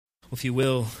If you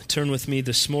will, turn with me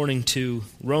this morning to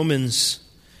Romans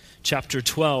chapter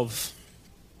 12.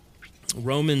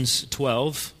 Romans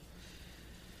 12.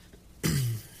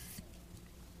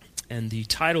 And the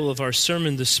title of our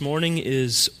sermon this morning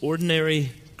is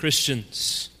Ordinary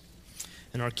Christians.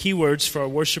 And our key words for our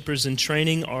worshipers in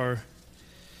training are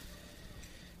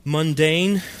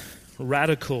mundane,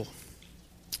 radical,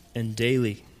 and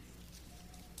daily.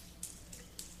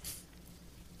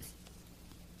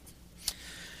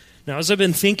 Now, as I've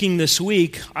been thinking this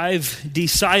week, I've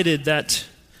decided that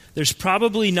there's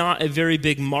probably not a very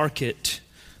big market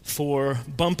for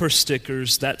bumper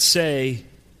stickers that say,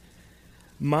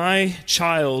 "My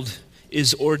child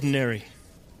is ordinary."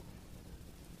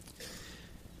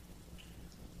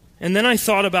 And then I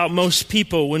thought about most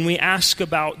people when we ask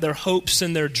about their hopes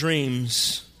and their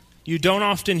dreams. You don't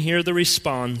often hear the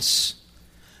response,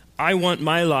 "I want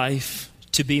my life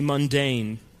to be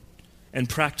mundane and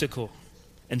practical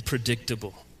and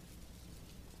predictable."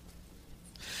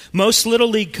 Most Little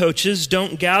League coaches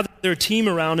don't gather their team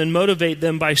around and motivate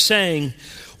them by saying,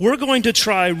 "We're going to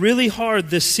try really hard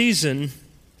this season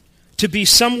to be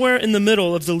somewhere in the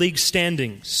middle of the league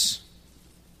standings."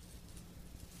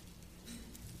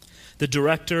 The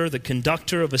director, the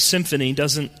conductor of a symphony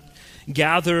doesn't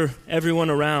gather everyone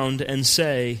around and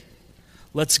say,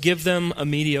 "Let's give them a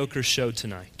mediocre show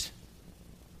tonight."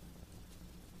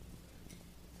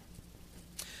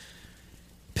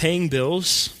 Paying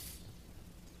bills,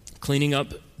 cleaning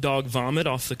up dog vomit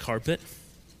off the carpet,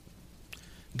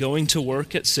 going to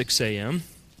work at 6 a.m.,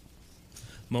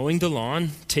 mowing the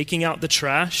lawn, taking out the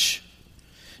trash,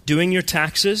 doing your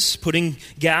taxes, putting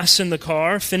gas in the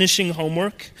car, finishing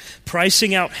homework,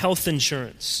 pricing out health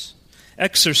insurance,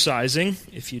 exercising,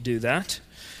 if you do that,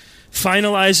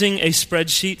 finalizing a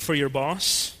spreadsheet for your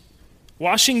boss,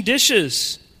 washing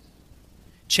dishes,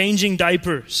 changing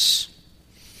diapers.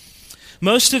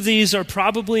 Most of these are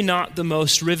probably not the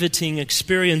most riveting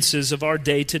experiences of our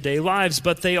day-to-day lives,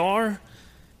 but they are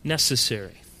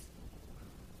necessary.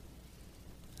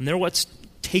 And they're what's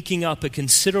taking up a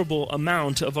considerable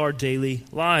amount of our daily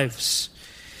lives.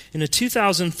 In a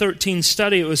 2013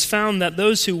 study, it was found that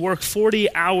those who work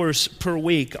 40 hours per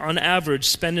week on average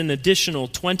spend an additional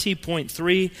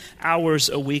 20.3 hours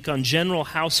a week on general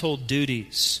household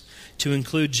duties, to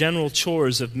include general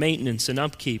chores of maintenance and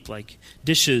upkeep like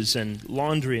dishes and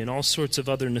laundry and all sorts of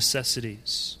other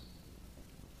necessities.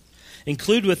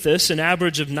 Include with this an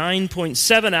average of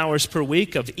 9.7 hours per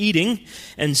week of eating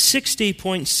and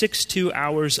 60.62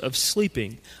 hours of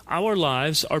sleeping. Our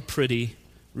lives are pretty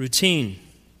routine,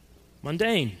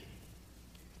 mundane,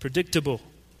 predictable,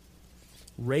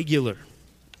 regular,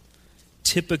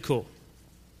 typical,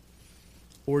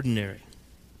 ordinary.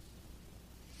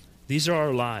 These are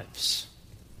our lives.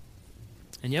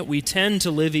 And yet we tend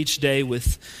to live each day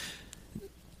with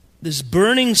this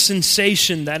burning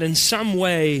sensation that in some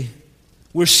way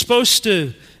we're supposed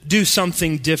to do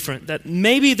something different, that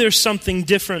maybe there's something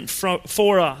different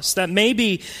for us, that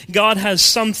maybe God has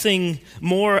something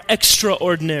more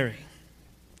extraordinary,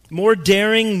 more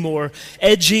daring, more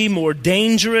edgy, more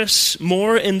dangerous,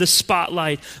 more in the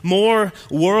spotlight, more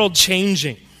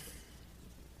world-changing.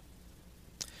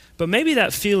 But maybe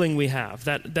that feeling we have,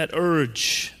 that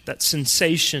urge, that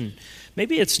sensation,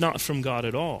 maybe it's not from God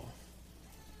at all.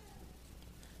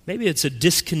 Maybe it's a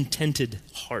discontented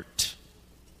heart.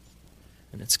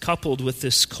 And it's coupled with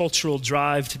this cultural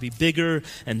drive to be bigger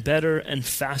and better and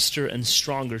faster and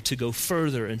stronger, to go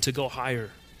further and to go higher.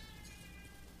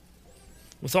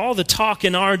 With all the talk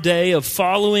in our day of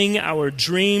following our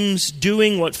dreams,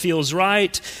 doing what feels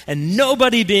right, and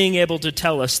nobody being able to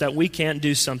tell us that we can't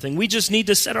do something, we just need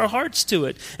to set our hearts to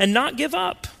it and not give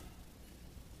up.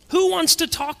 Who wants to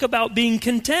talk about being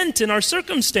content in our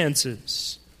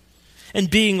circumstances and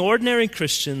being ordinary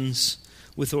Christians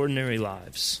with ordinary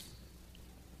lives?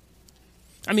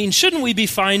 I mean, shouldn't we be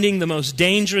finding the most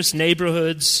dangerous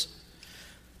neighborhoods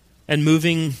and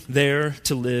moving there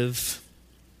to live?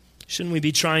 Shouldn't we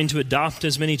be trying to adopt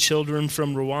as many children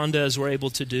from Rwanda as we're able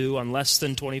to do on less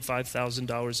than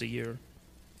 $25,000 a year?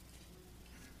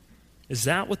 Is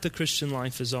that what the Christian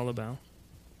life is all about?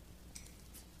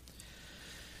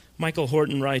 Michael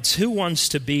Horton writes, "Who wants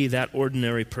to be that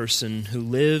ordinary person who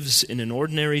lives in an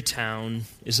ordinary town,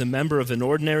 is a member of an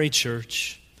ordinary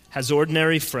church, has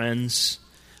ordinary friends,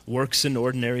 works an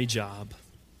ordinary job?"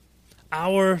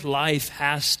 Our life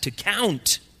has to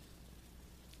count.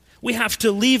 We have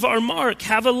to leave our mark,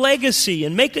 have a legacy,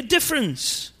 and make a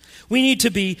difference. We need to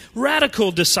be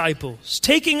radical disciples,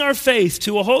 taking our faith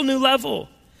to a whole new level.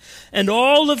 And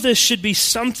all of this should be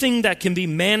something that can be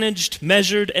managed,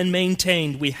 measured, and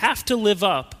maintained. We have to live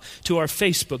up to our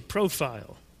Facebook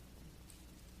profile.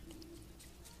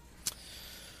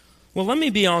 Well, let me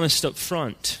be honest up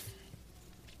front.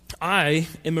 I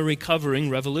am a recovering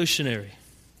revolutionary.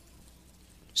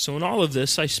 So in all of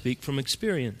this, I speak from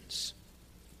experience.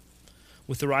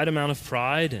 With the right amount of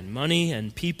pride and money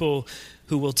and people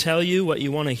who will tell you what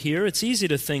you want to hear, it's easy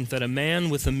to think that a man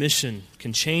with a mission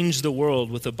can change the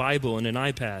world with a Bible and an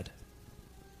iPad.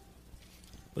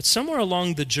 But somewhere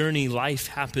along the journey, life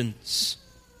happens.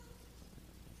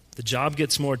 The job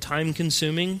gets more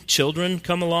time-consuming, children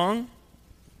come along,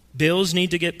 bills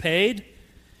need to get paid,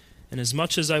 and as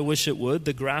much as I wish it would,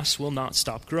 the grass will not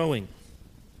stop growing.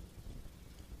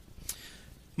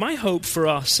 My hope for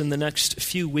us in the next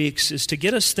few weeks is to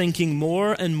get us thinking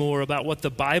more and more about what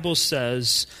the Bible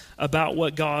says about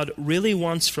what God really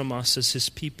wants from us as His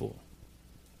people.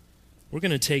 We're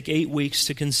going to take 8 weeks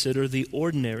to consider the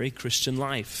ordinary Christian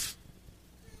life.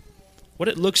 What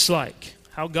it looks like,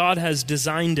 how God has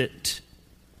designed it.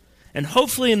 And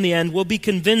hopefully in the end we'll be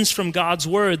convinced from God's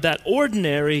Word that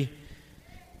ordinary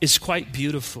is quite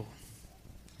beautiful.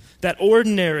 That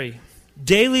ordinary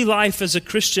daily life as a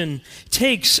Christian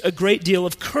takes a great deal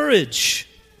of courage.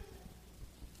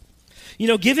 You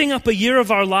know, giving up a year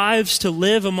of our lives to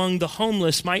live among the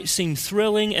homeless might seem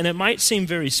thrilling and it might seem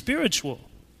very spiritual.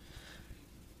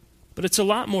 But it's a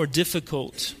lot more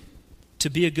difficult to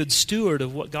be a good steward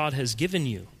of what God has given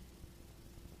you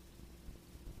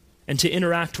and to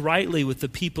interact rightly with the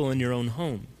people in your own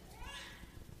home.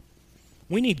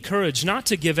 We need courage not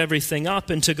to give everything up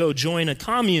and to go join a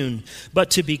commune,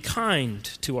 but to be kind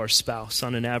to our spouse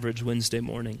on an average Wednesday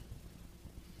morning.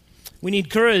 We need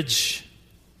courage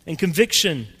and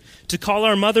conviction to call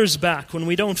our mothers back when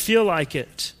we don't feel like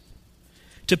it,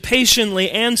 to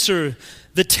patiently answer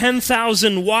the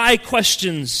 10,000 why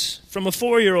questions from a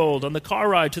 4-year-old on the car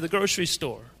ride to the grocery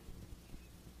store.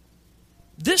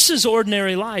 This is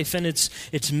ordinary life, and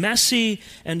it's messy,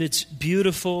 and it's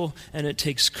beautiful, and it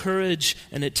takes courage,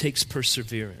 and it takes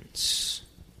perseverance.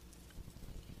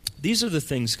 These are the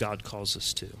things God calls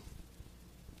us to.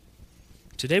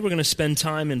 Today we're going to spend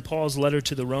time in Paul's letter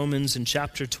to the Romans in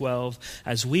chapter 12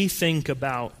 as we think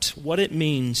about what it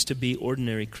means to be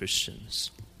ordinary Christians.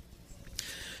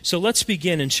 So let's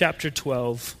begin in chapter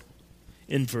 12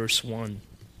 in verse 1.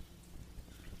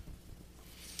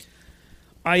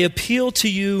 I appeal to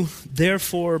you,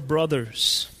 therefore,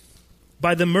 brothers,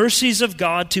 by the mercies of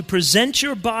God, to present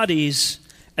your bodies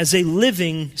as a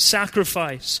living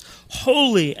sacrifice,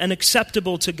 holy and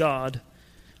acceptable to God,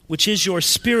 which is your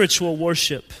spiritual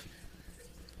worship.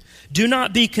 Do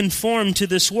not be conformed to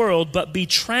this world, but be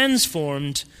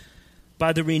transformed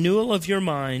by the renewal of your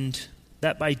mind,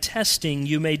 that by testing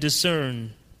you may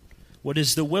discern what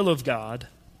is the will of God,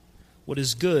 what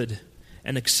is good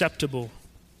and acceptable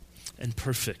and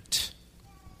perfect.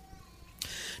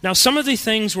 Now, some of the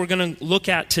things we're going to look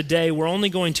at today, we're only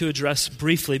going to address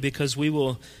briefly because we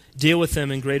will deal with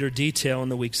them in greater detail in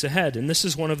the weeks ahead, and this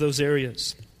is one of those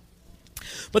areas.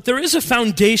 But there is a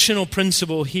foundational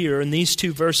principle here in these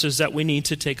 2 verses that we need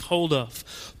to take hold of.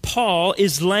 Paul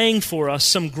is laying for us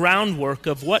some groundwork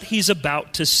of what he's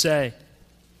about to say.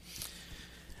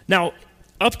 Now,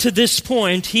 up to this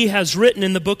point, he has written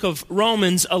in the book of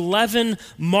Romans 11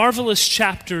 marvelous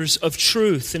chapters of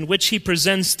truth in which he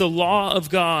presents the law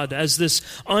of God as this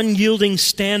unyielding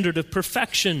standard of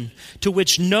perfection to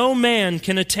which no man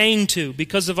can attain to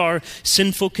because of our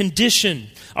sinful condition,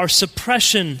 our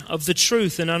suppression of the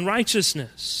truth and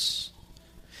unrighteousness.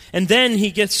 And then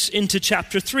he gets into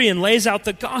chapter 3 and lays out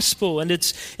the gospel and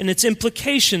its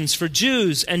implications for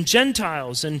Jews and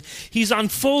Gentiles. And he's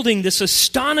unfolding this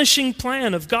astonishing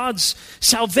plan of God's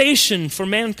salvation for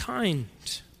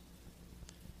mankind.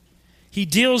 He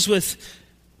deals with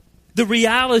the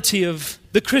reality of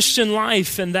the Christian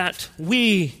life and that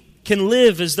we can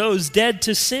live as those dead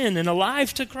to sin and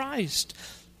alive to Christ,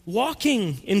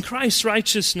 walking in Christ's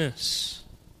righteousness.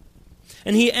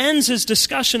 And he ends his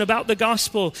discussion about the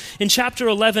gospel in chapter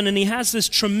 11, and he has this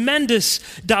tremendous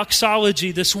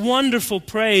doxology, this wonderful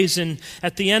praise, and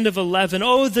at the end of 11,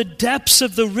 oh, the depths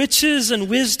of the riches and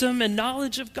wisdom and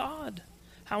knowledge of God.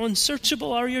 How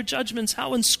unsearchable are your judgments,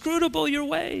 how inscrutable your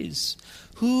ways.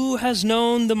 Who has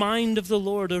known the mind of the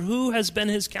Lord, or who has been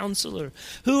his counselor?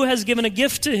 Who has given a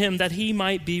gift to him that he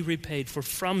might be repaid? For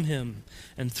from him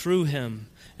and through him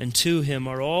and to him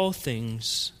are all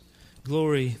things.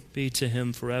 Glory be to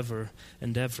him forever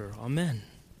and ever. Amen.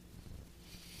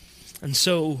 And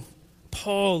so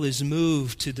Paul is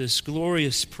moved to this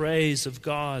glorious praise of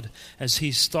God as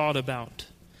he's thought about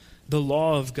the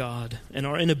law of God and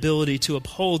our inability to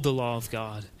uphold the law of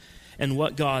God and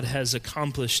what God has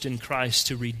accomplished in Christ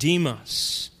to redeem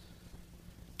us,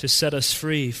 to set us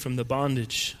free from the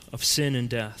bondage of sin and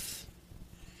death.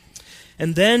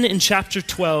 And then in chapter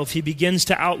 12, he begins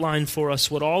to outline for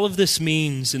us what all of this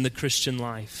means in the Christian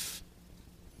life.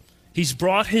 He's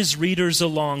brought his readers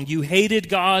along. You hated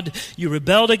God, you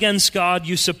rebelled against God,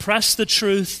 you suppressed the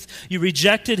truth, you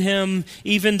rejected him,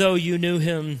 even though you knew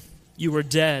him, you were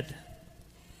dead.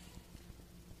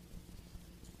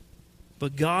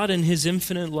 But God, in his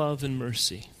infinite love and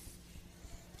mercy,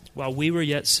 while we were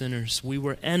yet sinners, we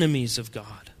were enemies of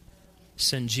God,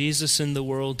 sent Jesus in the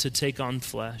world to take on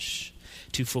flesh,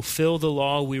 to fulfill the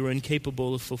law we were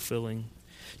incapable of fulfilling,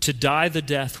 to die the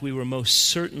death we were most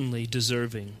certainly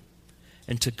deserving,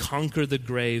 and to conquer the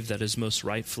grave that is most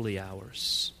rightfully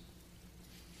ours.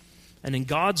 And in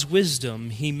God's wisdom,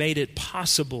 he made it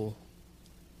possible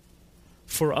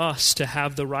for us to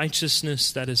have the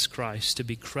righteousness that is Christ to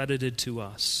be credited to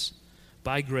us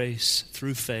by grace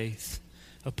through faith,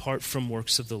 apart from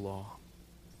works of the law.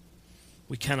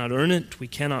 We cannot earn it, we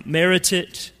cannot merit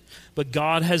it, but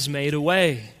God has made a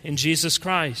way in Jesus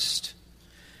Christ.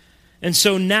 And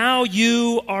so now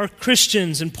you are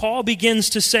Christians, and Paul begins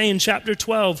to say in chapter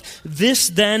 12, this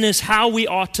then is how we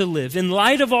ought to live. In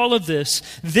light of all of this,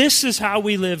 this is how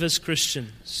we live as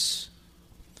Christians.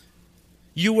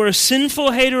 You were a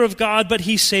sinful hater of God, but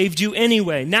he saved you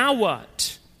anyway. Now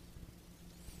what?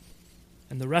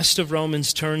 And the rest of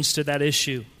Romans turns to that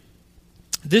issue.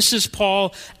 This is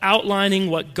Paul outlining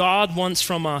what God wants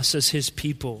from us as his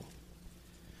people.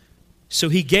 So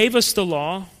he gave us the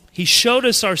law, he showed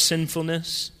us our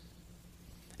sinfulness,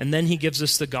 and then he gives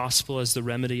us the gospel as the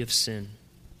remedy of sin.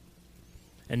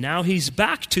 And now he's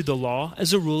back to the law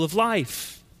as a rule of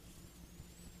life.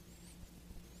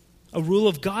 A rule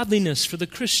of godliness for the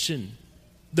Christian,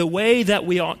 the way that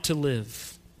we ought to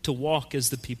live, to walk as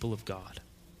the people of God.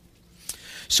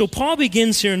 So Paul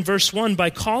begins here in verse 1 by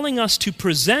calling us to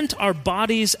present our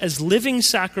bodies as living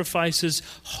sacrifices,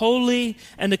 holy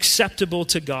and acceptable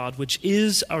to God, which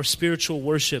is our spiritual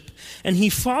worship. And he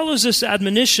follows this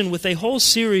admonition with a whole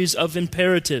series of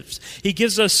imperatives. He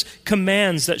gives us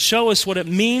commands that show us what it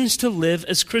means to live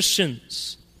as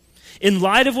Christians. In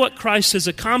light of what Christ has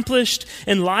accomplished,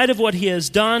 in light of what he has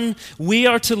done, we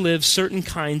are to live certain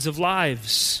kinds of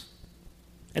lives.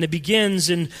 And it begins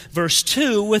in verse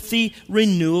 2 with the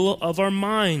renewal of our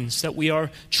minds, that we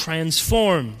are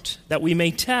transformed, that we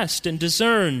may test and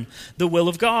discern the will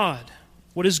of God,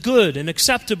 what is good and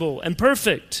acceptable and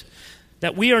perfect,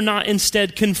 that we are not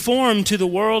instead conformed to the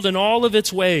world and all of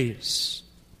its ways.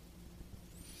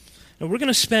 Now we're going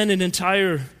to spend an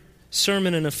entire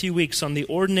sermon in a few weeks on the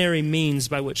ordinary means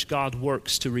by which God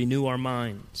works to renew our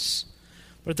minds.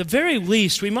 But at the very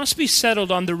least, we must be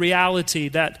settled on the reality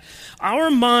that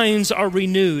our minds are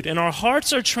renewed and our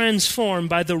hearts are transformed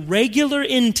by the regular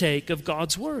intake of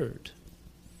God's Word,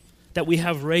 that we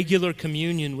have regular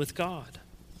communion with God,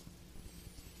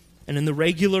 and in the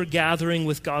regular gathering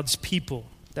with God's people,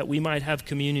 that we might have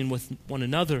communion with one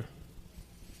another.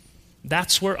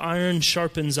 That's where iron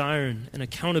sharpens iron and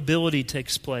accountability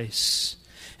takes place.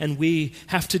 And we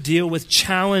have to deal with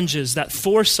challenges that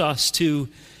force us to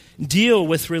deal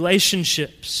with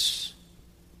relationships.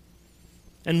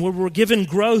 And where we're given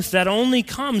growth that only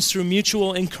comes through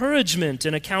mutual encouragement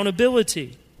and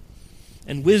accountability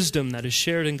and wisdom that is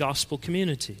shared in gospel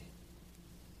community.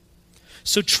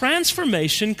 So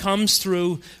transformation comes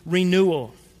through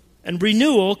renewal. And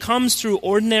renewal comes through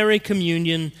ordinary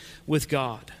communion with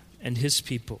God and his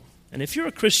people. And if you're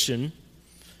a Christian,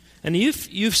 and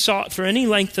you've sought for any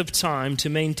length of time to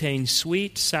maintain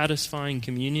sweet, satisfying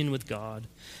communion with God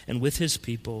and with his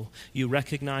people, you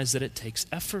recognize that it takes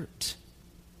effort.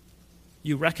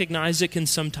 You recognize it can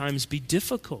sometimes be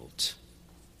difficult.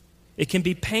 It can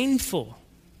be painful.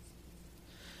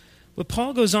 But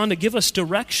Paul goes on to give us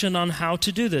direction on how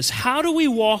to do this. How do we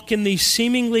walk in these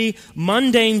seemingly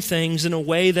mundane things in a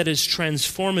way that is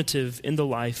transformative in the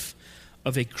life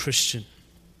of a Christian?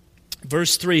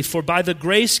 Verse 3, "For by the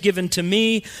grace given to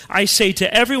me, I say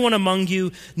to everyone among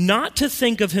you, not to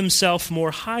think of himself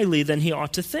more highly than he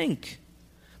ought to think,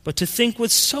 but to think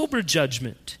with sober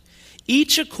judgment,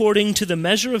 each according to the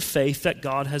measure of faith that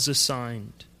God has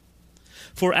assigned.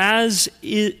 For as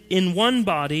in one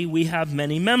body we have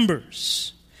many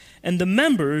members, and the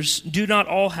members do not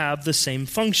all have the same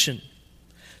function.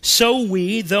 So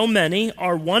we, though many,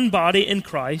 are one body in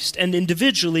Christ, and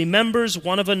individually members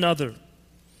one of another,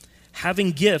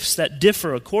 having gifts that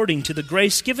differ according to the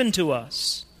grace given to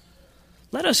us.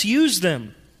 Let us use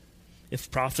them.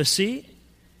 If prophecy,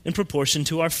 in proportion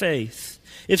to our faith.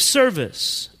 If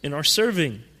service, in our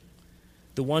serving.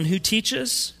 The one who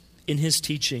teaches, in his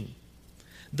teaching.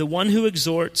 The one who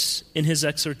exhorts, in his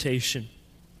exhortation.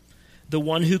 The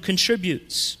one who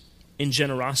contributes, in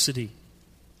generosity.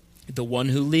 the one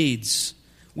who leads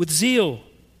with zeal,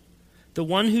 the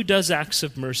one who does acts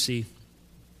of mercy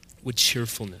with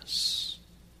cheerfulness.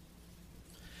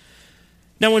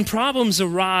 Now, when problems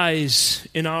arise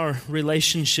in our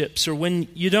relationships, or when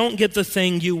you don't get the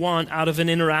thing you want out of an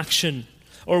interaction,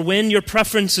 or when your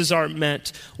preferences aren't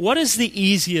met, what is the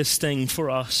easiest thing for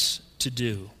us to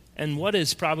do? And what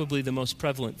is probably the most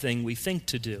prevalent thing we think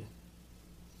to do?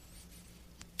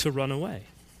 To run away.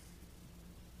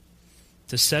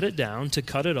 To set it down, to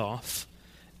cut it off,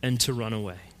 and to run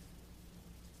away.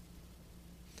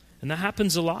 And that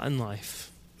happens a lot in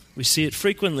life. We see it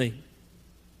frequently.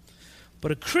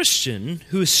 But a Christian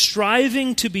who is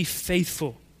striving to be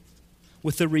faithful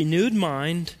with a renewed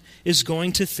mind is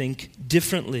going to think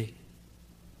differently.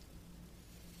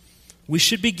 We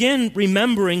should begin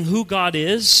remembering who God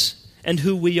is and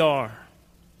who we are.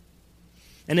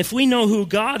 And if we know who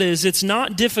God is, it's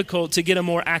not difficult to get a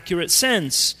more accurate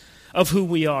sense of who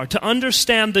we are, to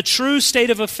understand the true state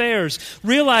of affairs,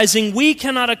 realizing we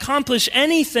cannot accomplish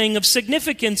anything of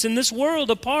significance in this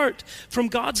world apart from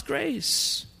God's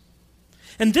grace.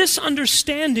 And this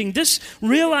understanding, this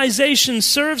realization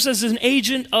serves as an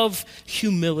agent of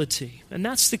humility. And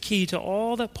that's the key to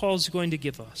all that Paul's going to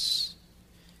give us.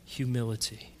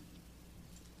 Humility.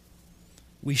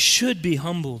 We should be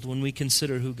humbled when we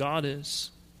consider who God is,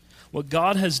 what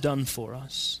God has done for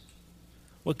us,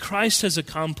 what Christ has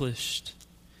accomplished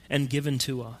and given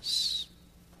to us.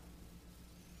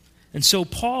 And so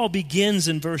Paul begins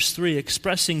in verse 3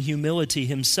 expressing humility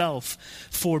himself,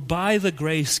 for by the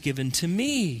grace given to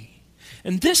me.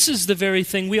 And this is the very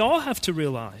thing we all have to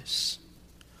realize.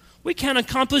 We can't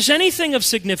accomplish anything of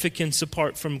significance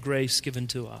apart from grace given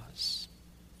to us.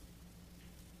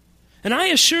 And I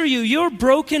assure you, your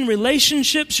broken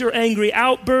relationships, your angry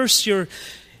outbursts, your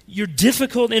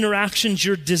difficult interactions,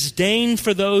 your disdain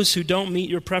for those who don't meet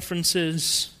your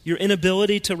preferences, your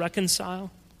inability to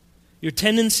reconcile, your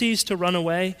tendencies to run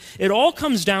away, it all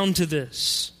comes down to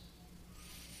this: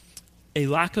 a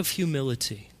lack of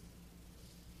humility.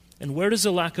 And where does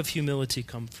a lack of humility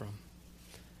come from?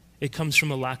 It comes from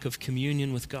a lack of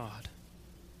communion with God.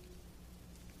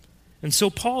 And so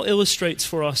Paul illustrates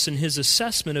for us in his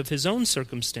assessment of his own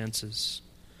circumstances.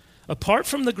 Apart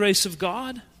from the grace of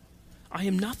God, I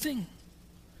am nothing.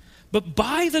 But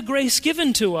by the grace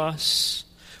given to us,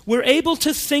 we're able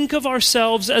to think of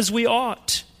ourselves as we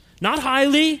ought. Not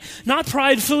highly, not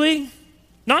pridefully,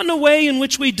 not in a way in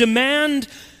which we demand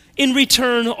in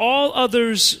return all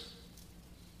others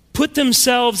put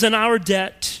themselves in our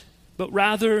debt, but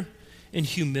rather in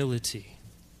humility.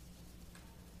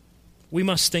 We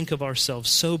must think of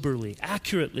ourselves soberly,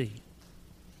 accurately.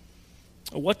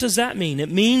 What does that mean?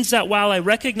 It means that while I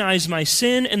recognize my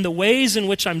sin and the ways in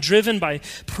which I'm driven by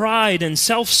pride and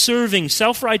self-serving,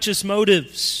 self-righteous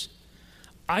motives,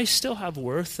 I still have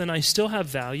worth and I still have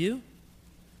value.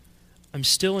 I'm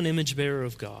still an image bearer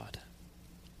of God.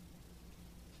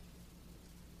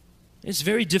 It's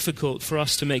very difficult for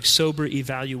us to make sober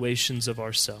evaluations of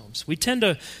ourselves. We tend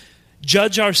to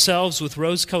judge ourselves with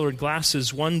rose-colored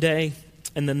glasses one day,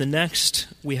 and then the next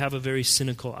we have a very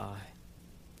cynical eye.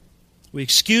 We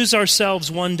excuse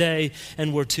ourselves one day,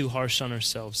 and we're too harsh on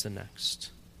ourselves the next.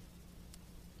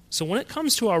 So when it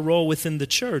comes to our role within the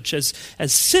church as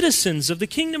citizens of the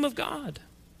kingdom of God,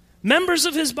 members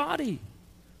of his body,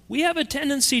 we have a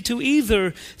tendency to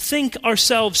either think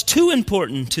ourselves too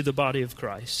important to the body of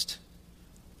Christ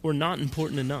or not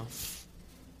important enough.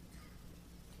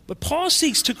 But Paul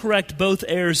seeks to correct both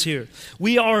errors here.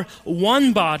 We are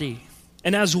one body,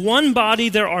 and as one body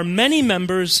there are many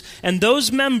members, and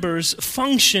those members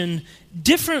function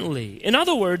differently. In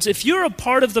other words, if you're a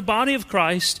part of the body of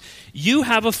Christ, you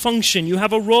have a function, you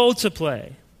have a role to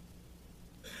play.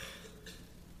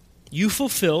 You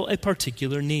fulfill a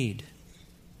particular need.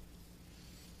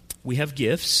 We have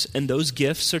gifts, and those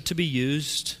gifts are to be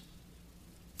used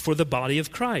for the body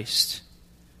of Christ.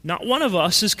 Not one of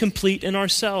us is complete in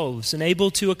ourselves and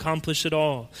able to accomplish it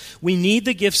all. We need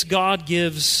the gifts God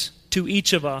gives to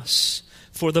each of us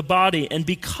for the body. And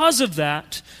because of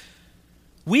that,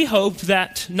 we hope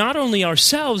that not only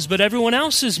ourselves, but everyone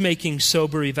else is making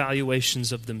sober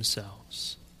evaluations of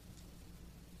themselves.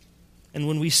 And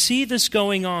when we see this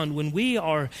going on, when we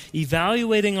are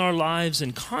evaluating our lives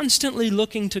and constantly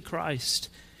looking to Christ,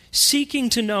 seeking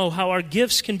to know how our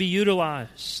gifts can be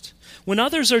utilized, when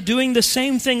others are doing the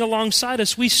same thing alongside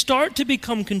us, we start to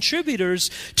become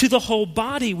contributors to the whole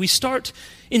body. We start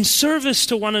in service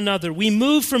to one another. We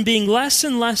move from being less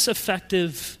and less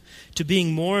effective to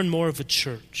being more and more of a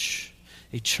church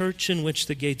in which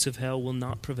the gates of hell will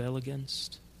not prevail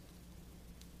against.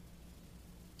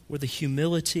 where the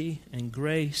humility and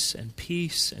grace and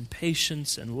peace and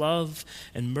patience and love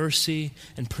and mercy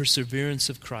and perseverance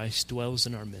of Christ dwells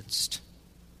in our midst.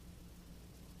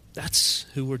 That's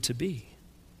who we're to be.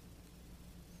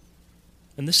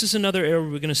 And this is another area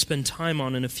we're going to spend time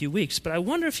on in a few weeks. But I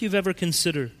wonder if you've ever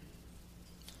considered,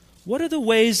 what are the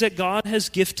ways that God has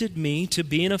gifted me to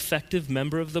be an effective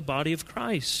member of the body of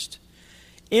Christ?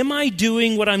 Am I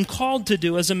doing what I'm called to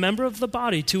do as a member of the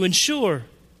body to ensure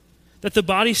that the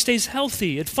body stays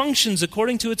healthy, it functions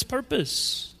according to its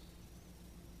purpose?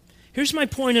 Here's my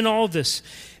point in all of this.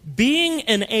 Being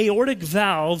an aortic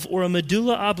valve or a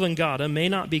medulla oblongata may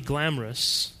not be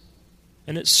glamorous,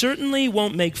 and it certainly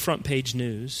won't make front page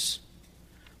news,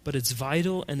 but it's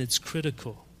vital and it's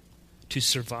critical to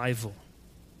survival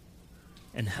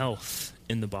and health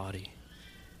in the body.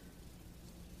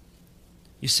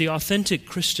 You see, authentic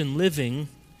Christian living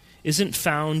isn't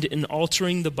found in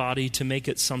altering the body to make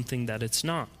it something that it's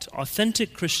not.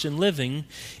 Authentic Christian living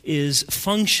is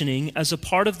functioning as a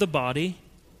part of the body,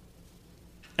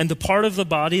 and the part of the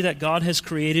body that God has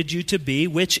created you to be,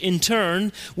 which in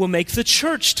turn will make the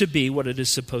church to be what it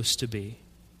is supposed to be.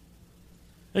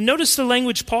 And notice the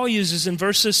language Paul uses in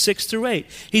verses 6 through 8.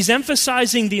 He's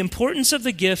emphasizing the importance of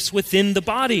the gifts within the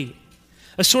body.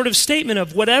 A sort of statement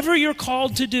of whatever you're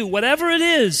called to do, whatever it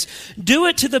is, do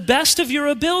it to the best of your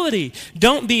ability.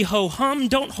 Don't be ho-hum,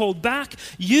 don't hold back.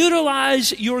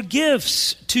 Utilize your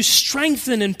gifts to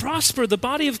strengthen and prosper the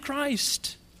body of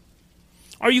Christ.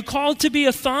 Are you called to be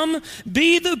a thumb?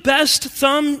 Be the best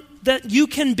thumb that you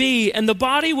can be, and the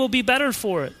body will be better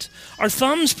for it. Are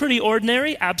thumbs pretty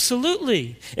ordinary?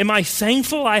 Absolutely. Am I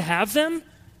thankful I have them?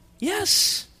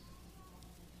 Yes.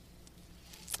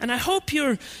 And I hope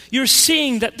you're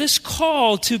seeing that this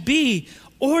call to be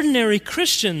ordinary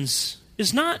Christians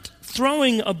is not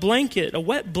throwing a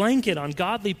wet blanket on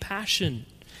godly passion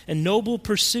and noble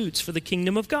pursuits for the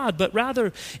kingdom of God, but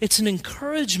rather it's an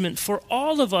encouragement for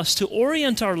all of us to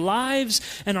orient our lives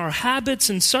and our habits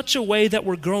in such a way that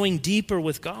we're growing deeper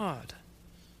with God.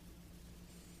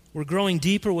 We're growing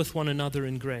deeper with one another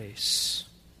in grace.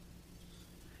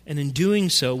 And in doing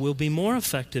so, we'll be more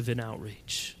effective in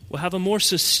outreach. We'll have a more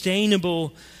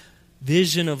sustainable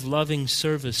vision of loving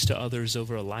service to others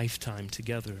over a lifetime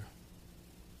together.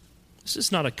 This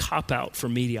is not a cop-out for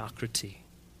mediocrity.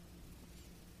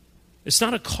 It's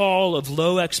not a call of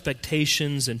low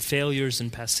expectations and failures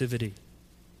and passivity.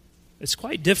 It's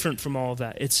quite different from all of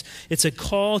that. It's a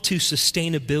call to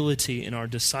sustainability in our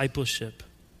discipleship,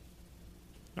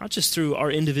 not just through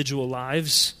our individual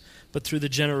lives, but through the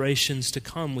generations to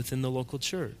come within the local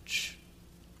church.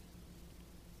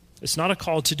 It's not a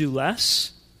call to do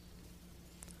less,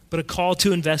 but a call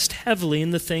to invest heavily in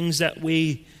the things that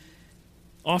we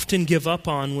often give up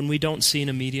on when we don't see an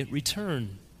immediate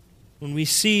return. When we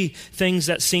see things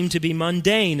that seem to be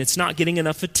mundane, it's not getting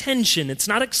enough attention, it's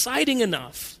not exciting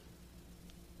enough.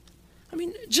 I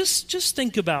mean, just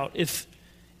think about if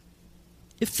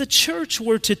the church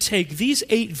were to take these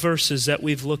 8 verses that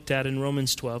we've looked at in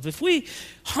Romans 12, if we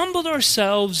humbled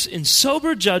ourselves in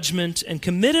sober judgment and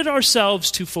committed ourselves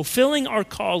to fulfilling our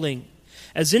calling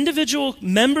as individual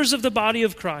members of the body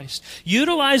of Christ,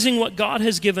 utilizing what God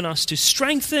has given us to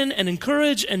strengthen and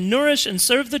encourage and nourish and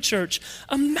serve the church,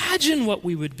 imagine what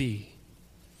we would be.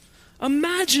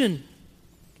 Imagine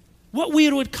what we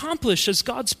would accomplish as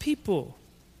God's people.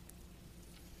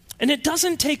 And it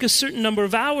doesn't take a certain number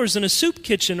of hours in a soup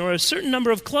kitchen or a certain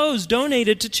number of clothes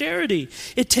donated to charity.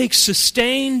 It takes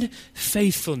sustained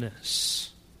faithfulness.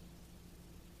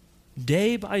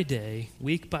 Day by day,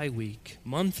 week by week,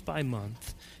 month by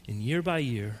month, and year by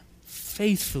year,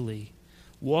 faithfully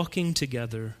walking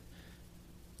together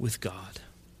with God.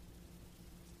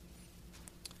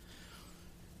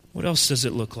 What else does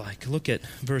it look like? Look at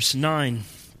verse 9.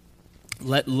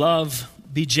 Let love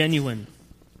be genuine.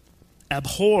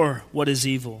 Abhor what is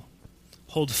evil.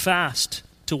 Hold fast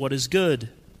to what is good.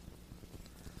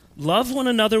 Love one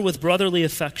another with brotherly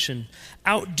affection.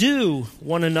 Outdo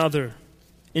one another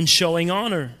in showing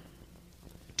honor.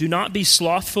 Do not be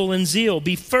slothful in zeal.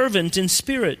 Be fervent in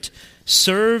spirit.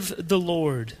 Serve the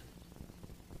Lord.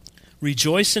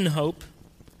 Rejoice in hope.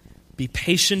 Be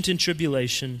patient in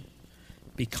tribulation.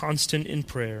 Be constant in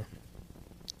prayer.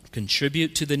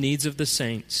 Contribute to the needs of the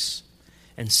saints.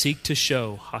 And seek to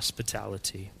show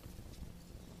hospitality.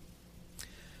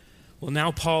 Well,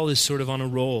 now Paul is sort of on a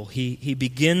roll. He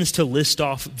begins to list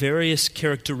off various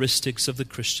characteristics of the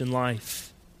Christian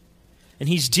life. And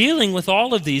he's dealing with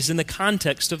all of these in the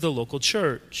context of the local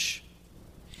church.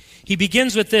 He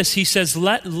begins with this. He says,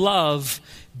 let love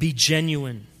be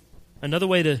genuine. Another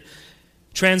way to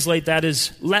translate that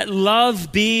is, let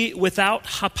love be without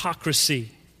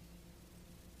hypocrisy.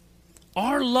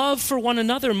 Our love for one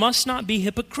another must not be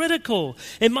hypocritical.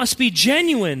 It must be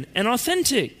genuine and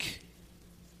authentic.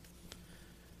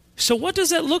 So what does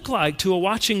that look like to a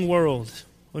watching world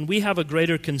when we have a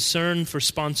greater concern for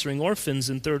sponsoring orphans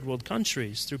in third world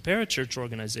countries through parachurch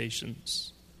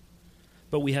organizations,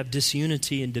 but we have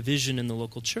disunity and division in the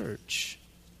local church?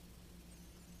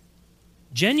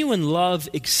 Genuine love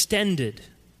extended,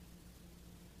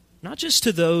 not just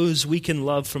to those we can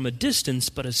love from a distance,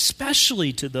 but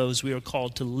especially to those we are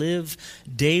called to live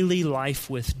daily life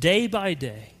with, day by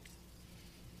day,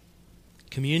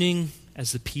 communing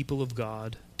as the people of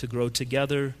God, to grow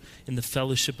together in the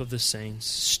fellowship of the saints,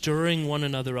 stirring one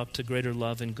another up to greater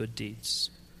love and good deeds.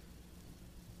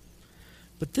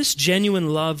 But this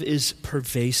genuine love is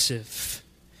pervasive.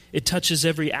 It touches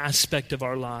every aspect of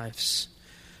our lives.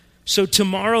 So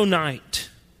tomorrow night,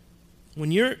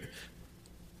 when you're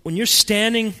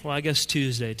standing, well, I guess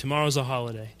Tuesday, tomorrow's a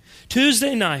holiday.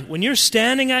 Tuesday night, when you're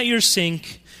standing at your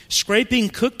sink, scraping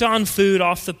cooked-on food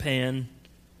off the pan,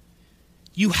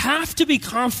 you have to be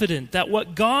confident that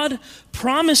what God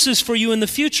promises for you in the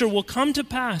future will come to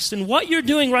pass. And what you're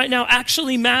doing right now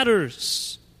actually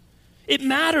matters. It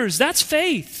matters. That's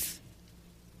faith.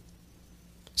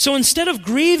 So instead of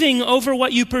grieving over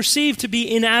what you perceive to be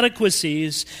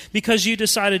inadequacies because you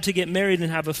decided to get married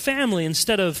and have a family,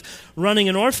 instead of running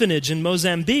an orphanage in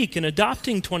Mozambique and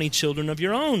adopting 20 children of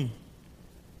your own,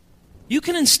 you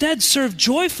can instead serve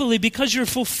joyfully because you're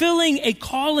fulfilling a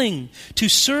calling to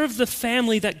serve the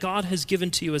family that God has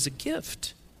given to you as a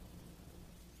gift.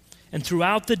 And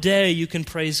throughout the day, you can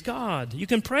praise God. You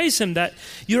can praise Him that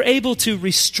you're able to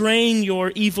restrain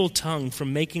your evil tongue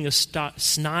from making a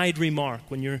snide remark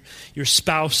when your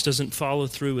spouse doesn't follow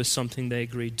through with something they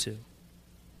agreed to.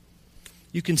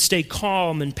 You can stay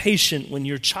calm and patient when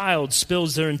your child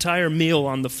spills their entire meal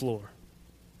on the floor.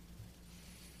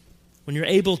 When you're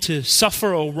able to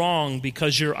suffer a wrong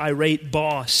because your irate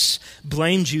boss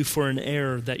blamed you for an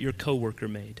error that your coworker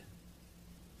made.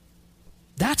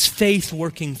 That's faith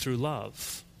working through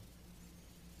love.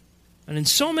 And in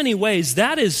so many ways,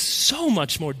 that is so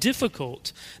much more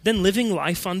difficult than living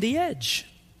life on the edge.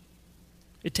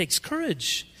 It takes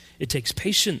courage. It takes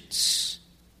patience.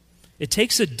 It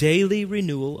takes a daily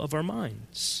renewal of our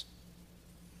minds.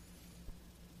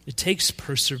 It takes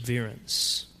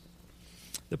perseverance.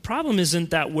 The problem isn't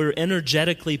that we're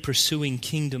energetically pursuing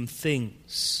kingdom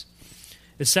things.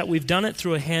 It's that we've done it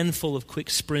through a handful of quick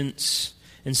sprints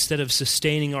instead of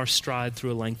sustaining our stride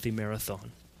through a lengthy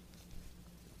marathon.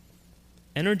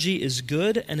 Energy is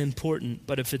good and important,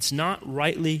 but if it's not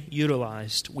rightly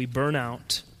utilized, we burn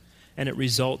out, and it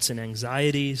results in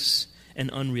anxieties and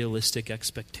unrealistic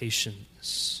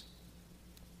expectations.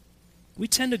 We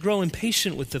tend to grow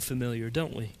impatient with the familiar,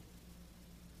 don't we?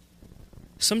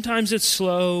 Sometimes it's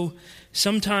slow,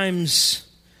 sometimes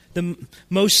the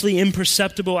mostly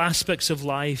imperceptible aspects of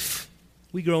life,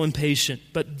 we grow impatient.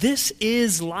 But this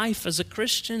is life as a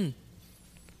Christian.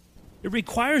 It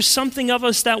requires something of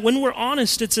us that when we're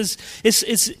honest, it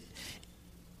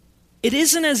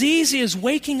isn't as easy as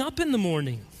waking up in the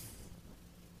morning.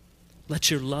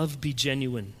 Let your love be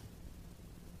genuine.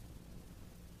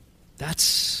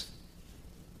 That's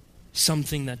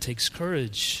something that takes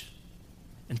courage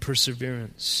and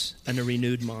perseverance and a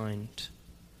renewed mind.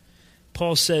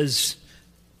 Paul says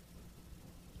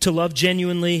to love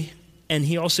genuinely, and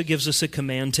he also gives us a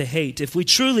command to hate. If we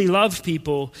truly love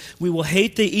people, we will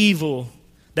hate the evil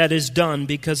that is done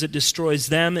because it destroys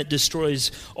them, it destroys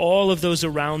all of those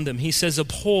around them. He says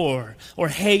abhor or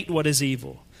hate what is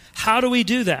evil. How do we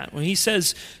do that? Well, he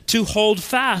says to hold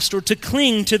fast or to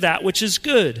cling to that which is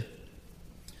good.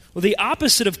 Well, the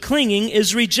opposite of clinging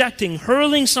is rejecting,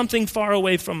 hurling something far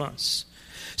away from us.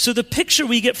 So the picture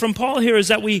we get from Paul here is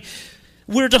that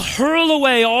we're to hurl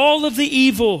away all of the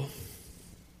evil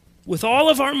with all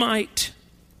of our might,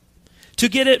 to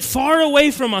get it far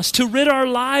away from us, to rid our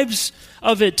lives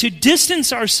of it, to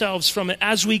distance ourselves from it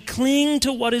as we cling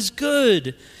to what is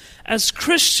good. As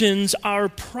Christians, our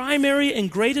primary and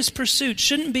greatest pursuit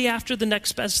shouldn't be after the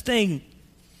next best thing.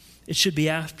 It should be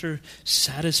after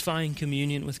satisfying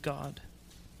communion with God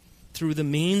through the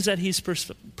means that He's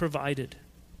provided.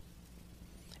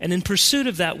 And in pursuit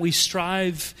of that, we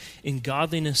strive in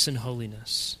godliness and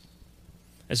holiness.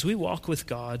 As we walk with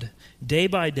God, day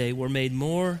by day, we're made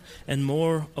more and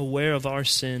more aware of our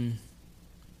sin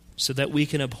so that we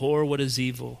can abhor what is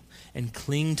evil and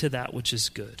cling to that which is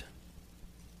good.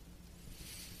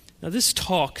 Now this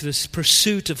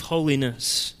pursuit of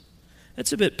holiness,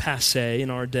 it's a bit passé in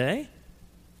our day.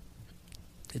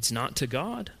 It's not to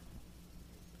God.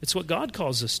 It's what God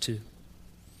calls us to.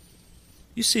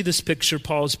 You see this picture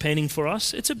Paul is painting for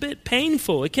us. It's a bit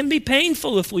painful. It can be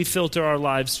painful if we filter our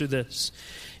lives through this.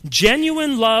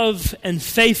 Genuine love and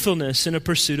faithfulness in a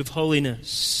pursuit of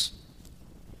holiness.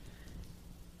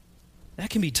 That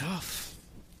can be tough.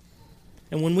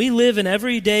 And when we live in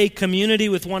everyday community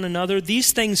with one another,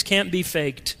 these things can't be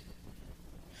faked.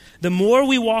 The more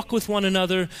we walk with one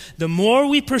another, the more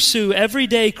we pursue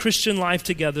everyday Christian life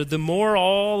together, the more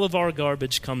all of our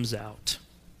garbage comes out.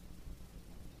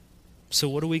 So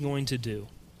what are we going to do?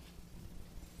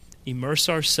 Immerse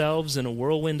ourselves in a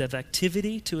whirlwind of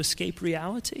activity to escape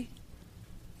reality?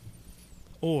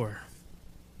 Or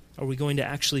are we going to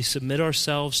actually submit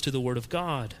ourselves to the Word of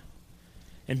God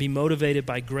and be motivated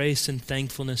by grace and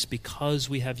thankfulness because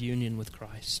we have union with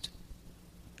Christ?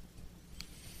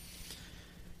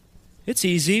 It's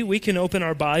easy. We can open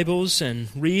our Bibles and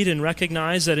read and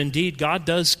recognize that indeed God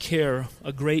does care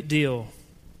a great deal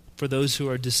for those who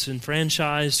are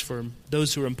disenfranchised, for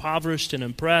those who are impoverished and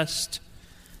oppressed,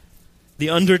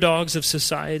 the underdogs of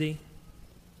society.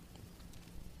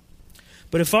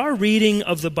 But if our reading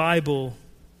of the Bible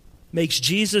makes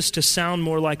Jesus to sound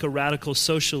more like a radical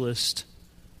socialist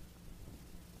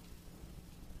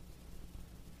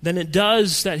than it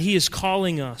does that he is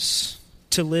calling us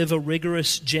to live a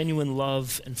rigorous, genuine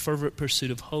love and fervent pursuit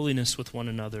of holiness with one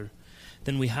another,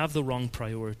 then we have the wrong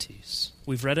priorities.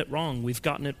 We've read it wrong. We've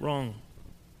gotten it wrong.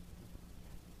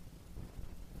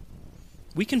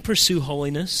 We can pursue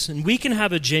holiness, and we can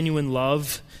have a genuine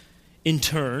love in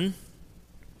turn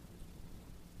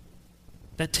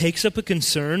that takes up a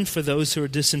concern for those who are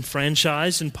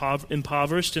disenfranchised,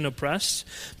 impoverished, and oppressed.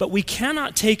 But we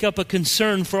cannot take up a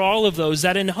concern for all of those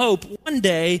that in hope one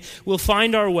day will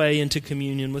find our way into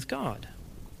communion with God.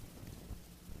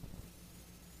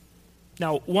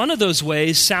 Now, one of those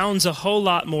ways sounds a whole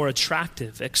lot more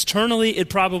attractive. Externally, it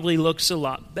probably looks a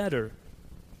lot better.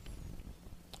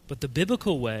 But the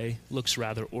biblical way looks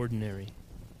rather ordinary.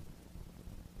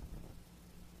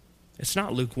 It's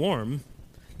not lukewarm.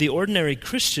 The ordinary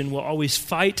Christian will always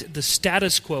fight the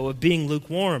status quo of being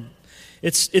lukewarm.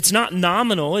 It's not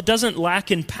nominal. It doesn't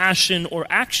lack in passion or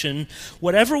action.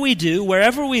 Whatever we do,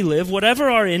 wherever we live,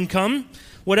 whatever our income,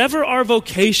 whatever our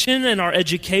vocation and our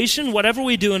education, whatever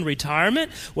we do in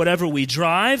retirement, whatever we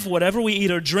drive, whatever we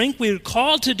eat or drink, we are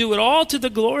called to do it all to the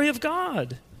glory of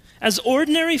God. As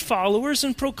ordinary followers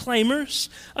and proclaimers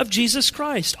of Jesus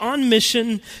Christ, on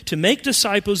mission to make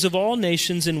disciples of all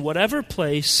nations in whatever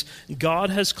place God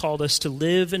has called us to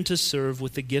live and to serve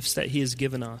with the gifts that He has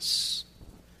given us,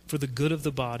 for the good of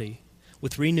the body,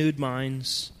 with renewed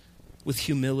minds, with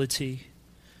humility,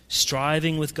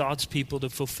 striving with God's people to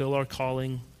fulfill our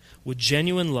calling with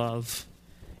genuine love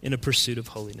in a pursuit of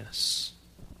holiness.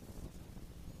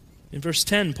 In verse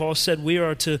 10, Paul said we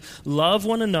are to love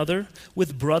one another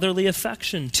with brotherly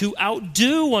affection, to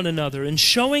outdo one another in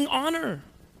showing honor.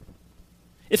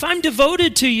 If I'm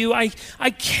devoted to you, I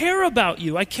care about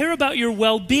you. I care about your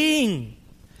well-being.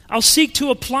 I'll seek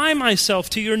to apply myself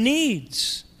to your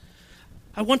needs.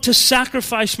 I want to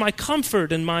sacrifice my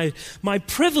comfort and my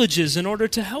privileges in order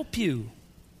to help you.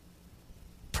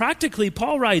 Practically,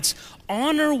 Paul writes,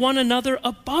 honor one another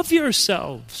above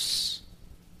yourselves.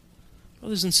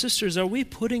 Brothers and sisters, are we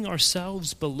putting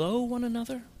ourselves below one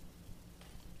another?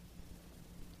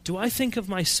 Do I think of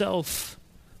myself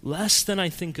less than I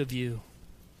think of you,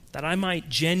 that I might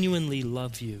genuinely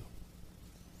love you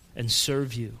and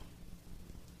serve you?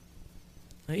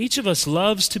 Now, each of us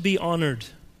loves to be honored.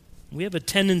 We have a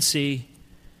tendency,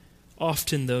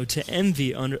 often though, to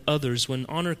envy others when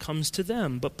honor comes to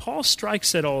them. But Paul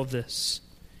strikes at all of this.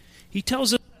 He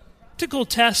tells us the practical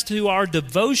test to our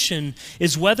devotion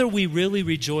is whether we really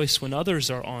rejoice when others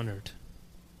are honored.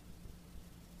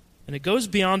 And it goes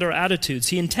beyond our attitudes.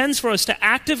 He intends for us to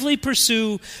actively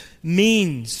pursue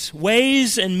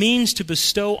ways and means to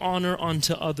bestow honor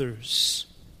onto others.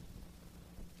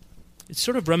 It's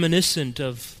sort of reminiscent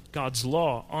of God's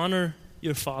law. Honor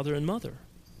your father and mother.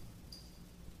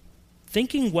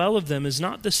 Thinking well of them is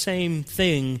not the same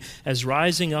thing as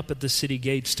rising up at the city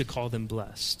gates to call them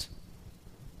blessed.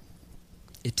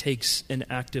 It takes an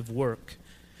active work.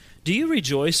 Do you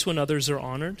rejoice when others are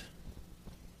honored?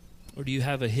 Or do you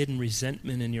have a hidden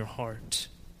resentment in your heart?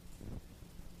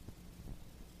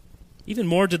 Even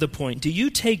more to the point, do you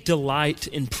take delight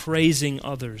in praising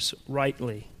others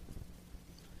rightly?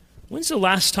 When's the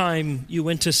last time you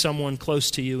went to someone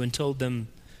close to you and told them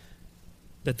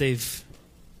that they've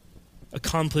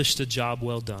accomplished a job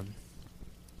well done?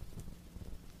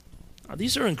 Now,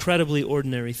 these are incredibly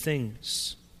ordinary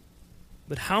things.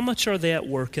 But how much are they at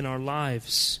work in our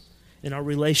lives, in our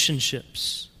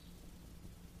relationships?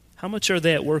 How much are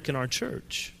they at work in our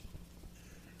church?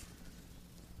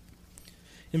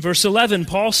 In verse 11,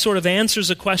 Paul sort of answers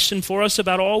a question for us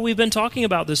about all we've been talking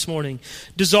about this morning.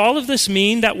 Does all of this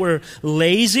mean that we're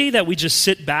lazy, that we just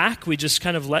sit back, we just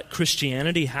kind of let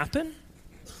Christianity happen?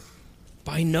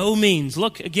 By no means.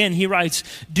 Look, again, he writes,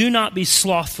 do not be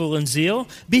slothful in zeal,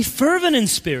 be fervent in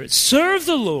spirit, serve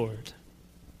the Lord.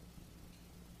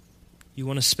 You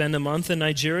want to spend a month in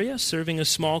Nigeria serving a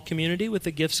small community with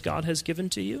the gifts God has given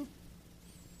to you?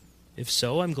 If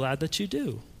so, I'm glad that you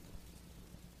do.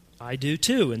 I do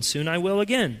too, and soon I will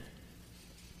again.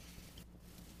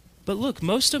 But look,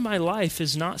 most of my life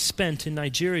is not spent in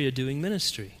Nigeria doing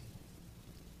ministry.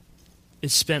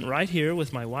 It's spent right here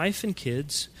with my wife and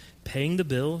kids, paying the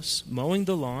bills, mowing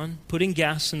the lawn, putting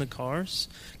gas in the cars,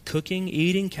 cooking,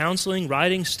 eating, counseling,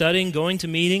 writing, studying, going to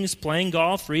meetings, playing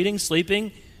golf, reading,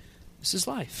 sleeping. This is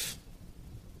life.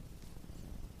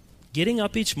 Getting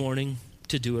up each morning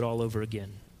to do it all over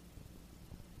again.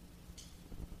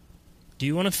 Do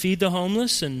you want to feed the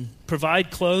homeless and provide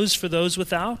clothes for those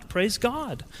without? Praise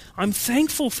God. I'm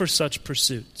thankful for such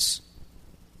pursuits.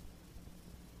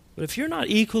 But if you're not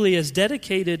equally as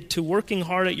dedicated to working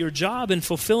hard at your job and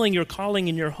fulfilling your calling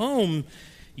in your home,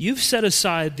 you've set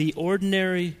aside the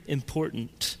ordinary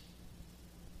important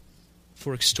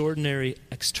for extraordinary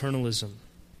externalism.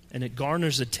 And it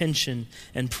garners attention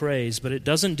and praise, but it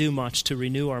doesn't do much to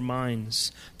renew our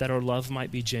minds that our love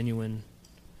might be genuine,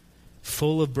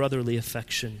 full of brotherly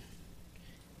affection,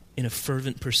 in a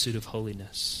fervent pursuit of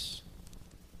holiness.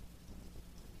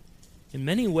 In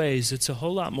many ways, it's a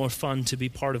whole lot more fun to be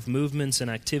part of movements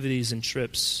and activities and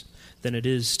trips than it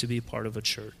is to be part of a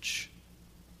church.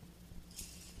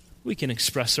 We can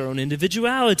express our own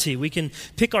individuality. We can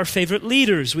pick our favorite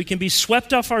leaders. We can be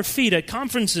swept off our feet at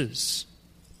conferences.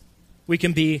 We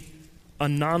can be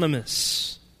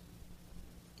anonymous.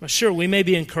 Now, sure, we may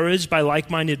be encouraged by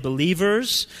like-minded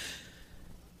believers,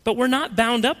 but we're not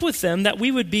bound up with them that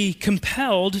we would be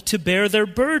compelled to bear their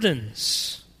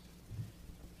burdens,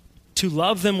 to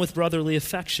love them with brotherly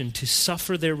affection, to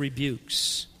suffer their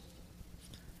rebukes.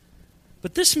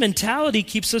 But this mentality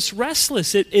keeps us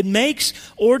restless. It makes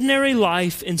ordinary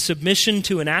life in submission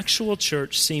to an actual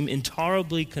church seem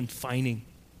intolerably confining.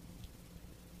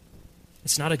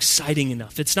 It's not exciting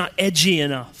enough. It's not edgy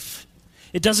enough.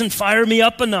 It doesn't fire me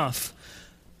up enough.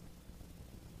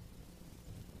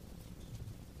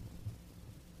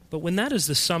 But when that is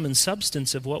the sum and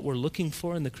substance of what we're looking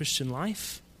for in the Christian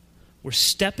life, we're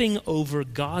stepping over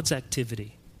God's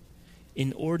activity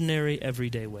in ordinary,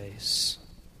 everyday ways.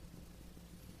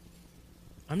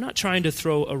 I'm not trying to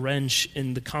throw a wrench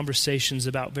in the conversations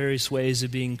about various ways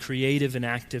of being creative and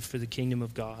active for the kingdom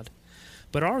of God.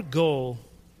 But our goal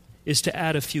is to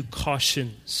add a few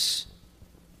cautions.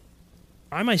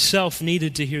 I myself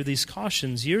needed to hear these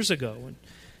cautions years ago, and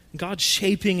God's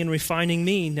shaping and refining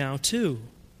me now too.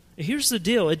 Here's the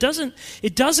deal. It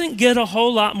doesn't get a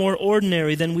whole lot more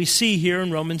ordinary than we see here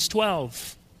in Romans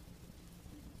 12.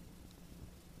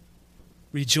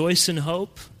 Rejoice in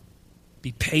hope.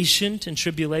 Be patient in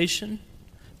tribulation.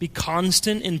 Be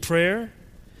constant in prayer.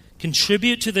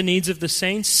 Contribute to the needs of the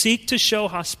saints. Seek to show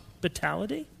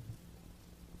hospitality.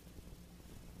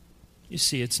 You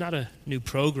see, it's not a new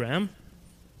program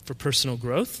for personal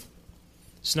growth.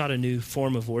 It's not a new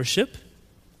form of worship.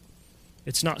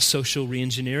 It's not social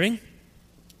reengineering.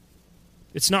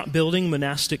 It's not building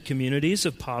monastic communities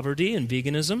of poverty and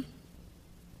veganism.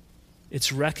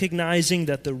 It's recognizing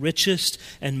that the richest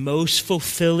and most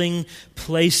fulfilling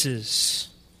places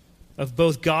of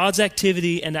both God's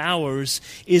activity and ours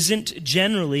isn't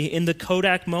generally in the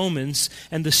Kodak moments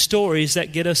and the stories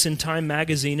that get us in Time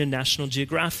Magazine and National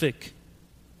Geographic.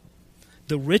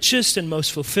 The richest and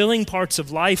most fulfilling parts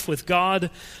of life with God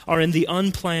are in the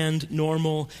unplanned,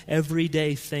 normal,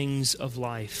 everyday things of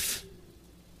life.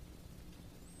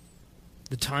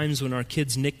 The times when our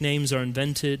kids' nicknames are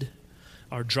invented,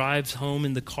 our drives home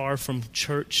in the car from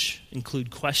church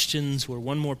include questions where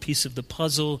one more piece of the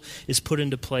puzzle is put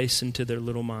into place into their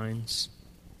little minds.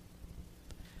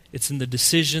 It's in the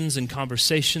decisions and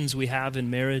conversations we have in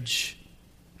marriage.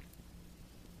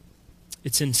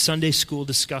 It's in Sunday school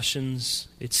discussions.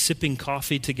 It's sipping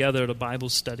coffee together at a Bible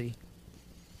study.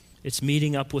 It's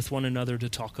meeting up with one another to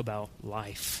talk about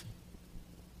life.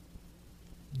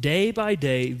 Day by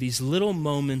day, these little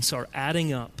moments are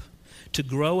adding up to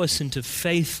grow us into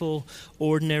faithful,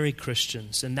 ordinary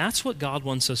Christians. And that's what God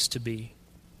wants us to be.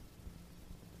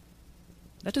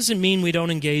 That doesn't mean we don't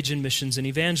engage in missions and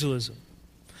evangelism.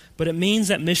 But it means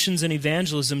that missions and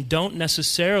evangelism don't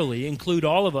necessarily include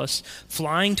all of us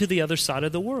flying to the other side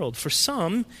of the world. For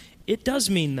some, it does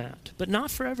mean that, but not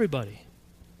for everybody.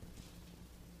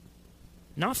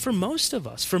 Not for most of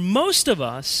us. For most of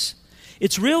us,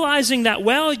 It's realizing that,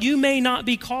 well, you may not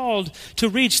be called to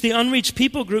reach the unreached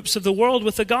people groups of the world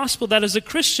with the gospel, that as a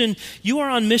Christian, you are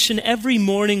on mission every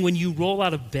morning when you roll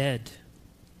out of bed.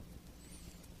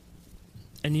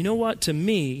 And you know what? To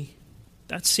me,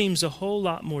 that seems a whole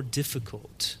lot more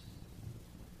difficult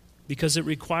because it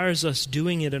requires us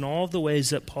doing it in all the ways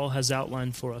that Paul has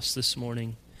outlined for us this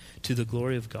morning to the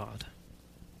glory of God.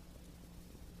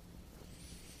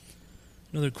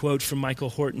 Another quote from Michael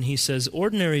Horton. He says,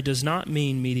 "Ordinary does not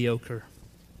mean mediocre.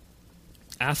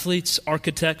 Athletes,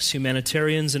 architects,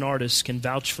 humanitarians, and artists can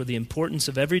vouch for the importance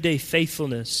of everyday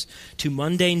faithfulness to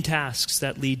mundane tasks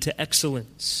that lead to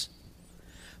excellence.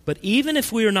 But even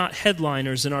if we are not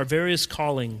headliners in our various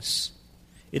callings,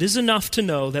 it is enough to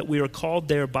know that we are called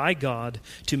there by God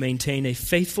to maintain a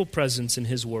faithful presence in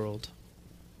His world.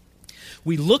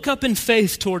 We look up in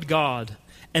faith toward God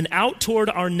and out toward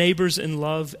our neighbors in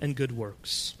love and good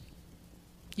works.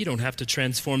 You don't have to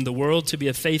transform the world to be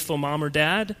a faithful mom or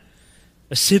dad,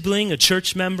 a sibling, a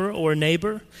church member, or a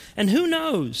neighbor. And who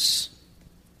knows?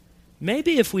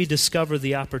 Maybe if we discover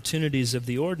the opportunities of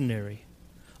the ordinary,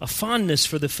 a fondness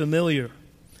for the familiar,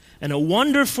 and a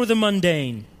wonder for the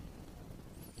mundane,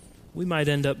 we might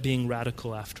end up being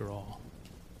radical after all."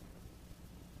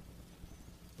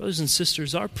 Brothers and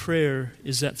sisters, our prayer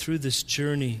is that through this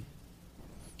journey,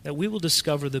 that we will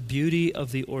discover the beauty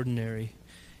of the ordinary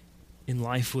in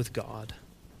life with God,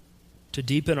 to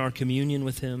deepen our communion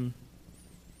with Him,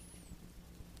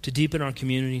 to deepen our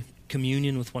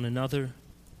communion with one another,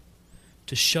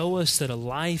 to show us that a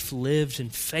life lived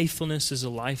in faithfulness is a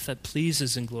life that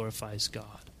pleases and glorifies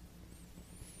God.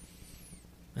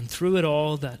 And through it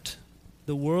all, that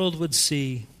the world would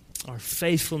see our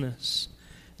faithfulness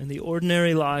and the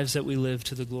ordinary lives that we live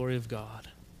to the glory of God.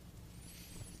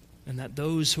 And that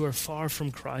those who are far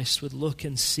from Christ would look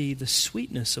and see the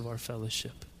sweetness of our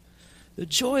fellowship, the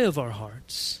joy of our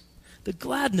hearts, the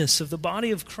gladness of the body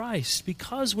of Christ,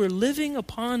 because we're living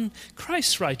upon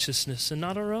Christ's righteousness and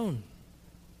not our own.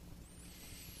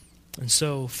 And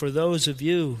so, for those of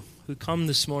you who come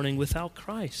this morning without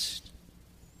Christ,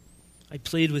 I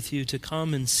plead with you to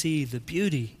come and see the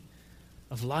beauty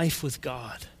of life with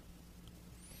God,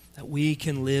 that we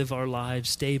can live our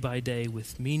lives day by day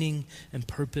with meaning and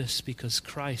purpose because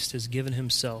Christ has given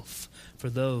Himself for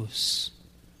those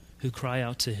who cry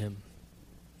out to Him.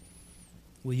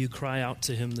 Will you cry out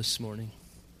to Him this morning?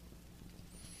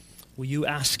 Will you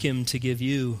ask Him to give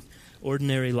you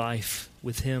ordinary life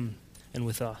with Him and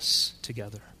with us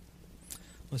together?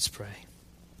 Let's pray.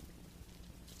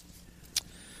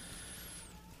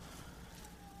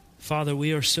 Father,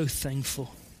 we are so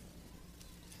thankful.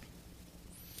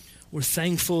 We're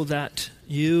thankful that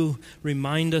you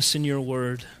remind us in your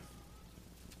word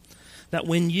that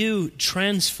when you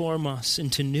transform us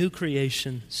into new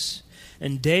creations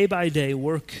and day by day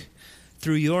work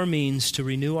through your means to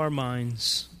renew our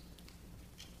minds,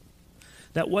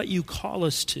 that what you call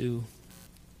us to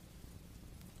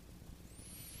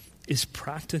is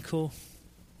practical,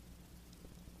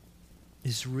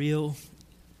 is real,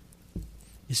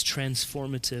 is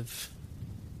transformative.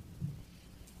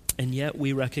 And yet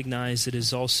we recognize it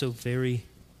is also very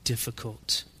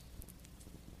difficult.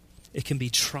 It can be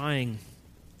trying.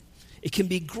 It can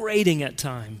be grating at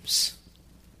times.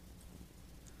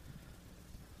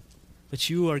 But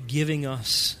you are giving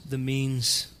us the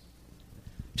means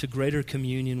to greater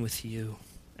communion with you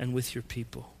and with your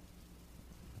people.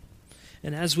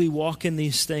 And as we walk in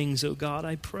these things, oh God,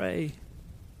 I pray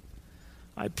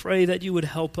that you would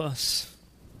help us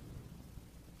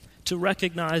to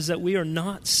recognize that we are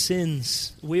not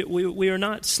sins. We are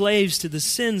not slaves to the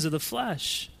sins of the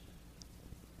flesh,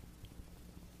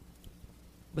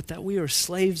 but that we are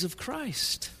slaves of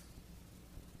Christ.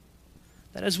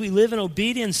 That as we live in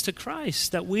obedience to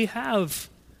Christ, that we have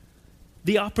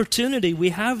the opportunity,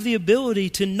 we have the ability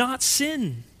to not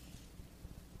sin,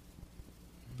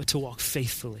 but to walk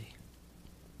faithfully.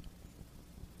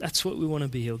 That's what we want to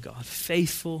be, oh God,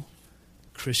 faithful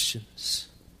Christians.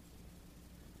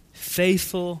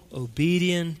 Faithful,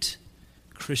 obedient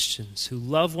Christians who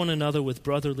love one another with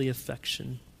brotherly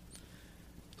affection,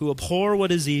 who abhor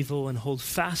what is evil and hold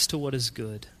fast to what is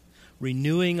good,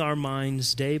 renewing our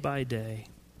minds day by day,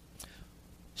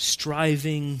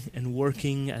 striving and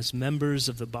working as members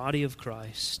of the body of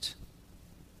Christ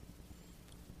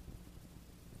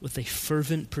with a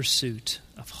fervent pursuit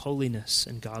of holiness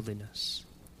and godliness,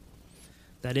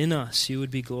 that in us you would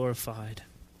be glorified,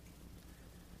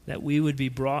 that we would be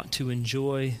brought to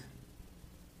enjoy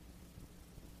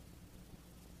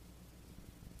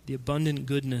the abundant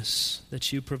goodness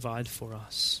that you provide for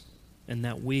us, and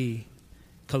that we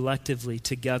collectively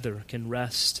together can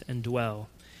rest and dwell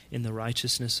in the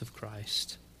righteousness of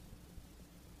Christ.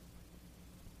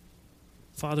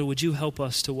 Father, would you help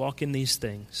us to walk in these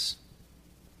things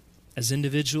as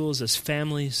individuals, as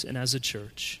families, and as a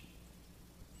church,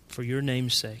 for your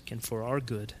name's sake and for our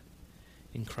good.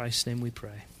 In Christ's name we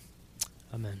pray.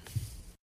 Amen.